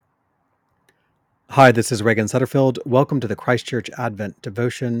Hi, this is Reagan Sutterfield. Welcome to the Christchurch Advent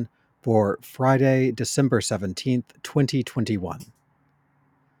devotion for Friday, December 17th, 2021.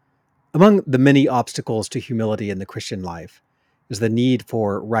 Among the many obstacles to humility in the Christian life is the need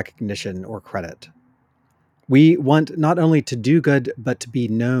for recognition or credit. We want not only to do good, but to be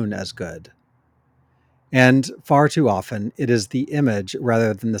known as good. And far too often, it is the image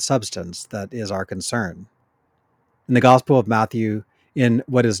rather than the substance that is our concern. In the Gospel of Matthew, in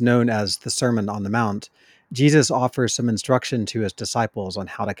what is known as the Sermon on the Mount, Jesus offers some instruction to his disciples on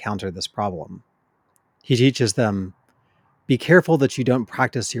how to counter this problem. He teaches them, "Be careful that you don't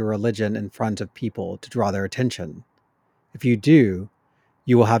practice your religion in front of people to draw their attention. If you do,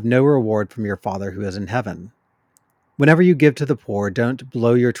 you will have no reward from your Father who is in heaven. Whenever you give to the poor, don't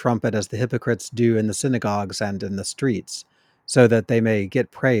blow your trumpet as the hypocrites do in the synagogues and in the streets, so that they may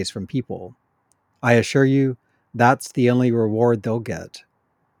get praise from people. I assure you, that's the only reward they'll get.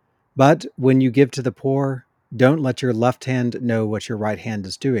 But when you give to the poor, don't let your left hand know what your right hand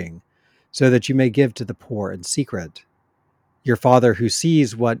is doing, so that you may give to the poor in secret. Your Father who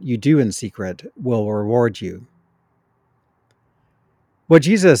sees what you do in secret will reward you." What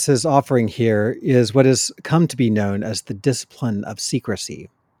Jesus is offering here is what has come to be known as the discipline of secrecy.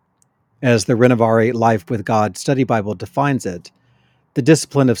 As the Renovare Life with God Study Bible defines it, the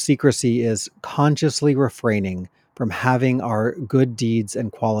discipline of secrecy is consciously refraining from having our good deeds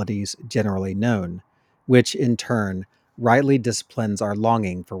and qualities generally known, which in turn rightly disciplines our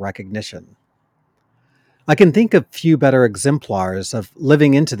longing for recognition. I can think of few better exemplars of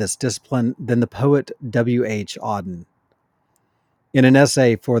living into this discipline than the poet W.H. Auden. In an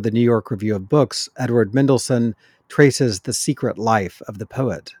essay for the New York Review of Books, Edward Mendelsohn traces the secret life of the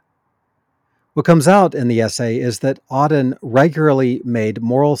poet. What comes out in the essay is that Auden regularly made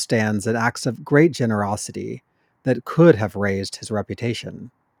moral stands and acts of great generosity that could have raised his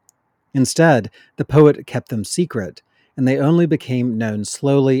reputation. Instead, the poet kept them secret, and they only became known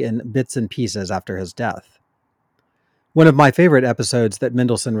slowly in bits and pieces after his death. One of my favorite episodes that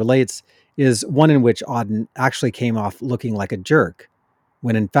Mendelssohn relates is one in which Auden actually came off looking like a jerk,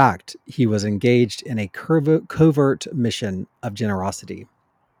 when in fact he was engaged in a covert mission of generosity.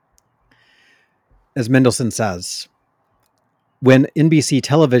 As Mendelssohn says, when NBC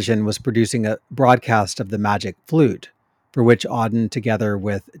television was producing a broadcast of The Magic Flute, for which Auden, together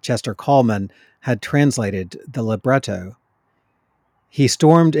with Chester Kallman, had translated the libretto, he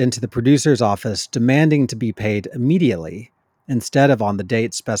stormed into the producer's office demanding to be paid immediately instead of on the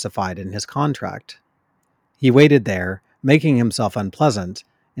date specified in his contract. He waited there, making himself unpleasant,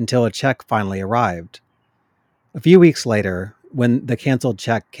 until a check finally arrived. A few weeks later, when the canceled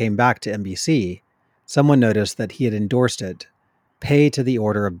check came back to NBC, someone noticed that he had endorsed it, "Pay to the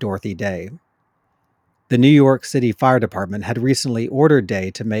order of Dorothy Day." The New York City Fire Department had recently ordered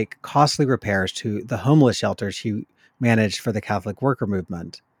Day to make costly repairs to the homeless shelter she managed for the Catholic worker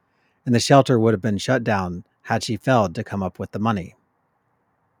movement, and the shelter would have been shut down had she failed to come up with the money.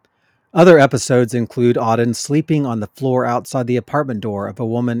 Other episodes include Auden sleeping on the floor outside the apartment door of a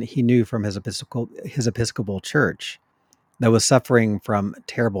woman he knew from his Episcopal church that was suffering from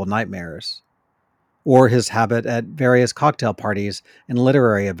terrible nightmares, or his habit at various cocktail parties and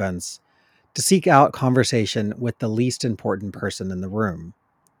literary events to seek out conversation with the least important person in the room.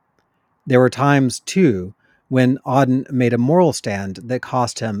 There were times, too, when Auden made a moral stand that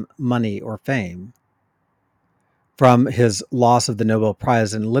cost him money or fame. From his loss of the Nobel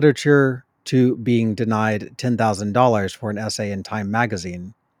Prize in Literature to being denied $10,000 for an essay in Time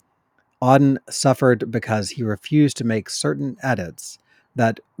magazine, Auden suffered because he refused to make certain edits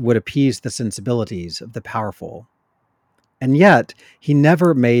that would appease the sensibilities of the powerful. And yet, he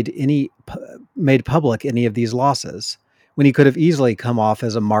never made public any of these losses, when he could have easily come off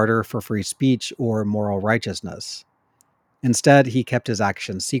as a martyr for free speech or moral righteousness. Instead, he kept his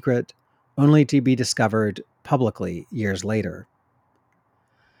actions secret, only to be discovered publicly years later.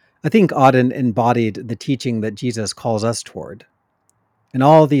 I think Auden embodied the teaching that Jesus calls us toward. In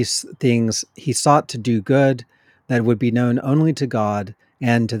all these things, he sought to do good that would be known only to God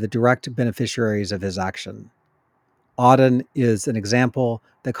and to the direct beneficiaries of his action. Auden is an example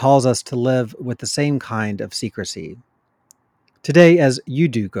that calls us to live with the same kind of secrecy. Today, as you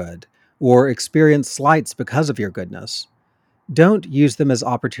do good, or experience slights because of your goodness, don't use them as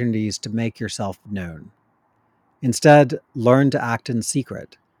opportunities to make yourself known. Instead, learn to act in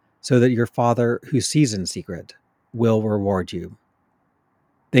secret, so that your Father who sees in secret will reward you.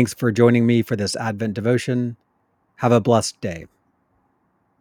 Thanks for joining me for this Advent devotion. Have a blessed day.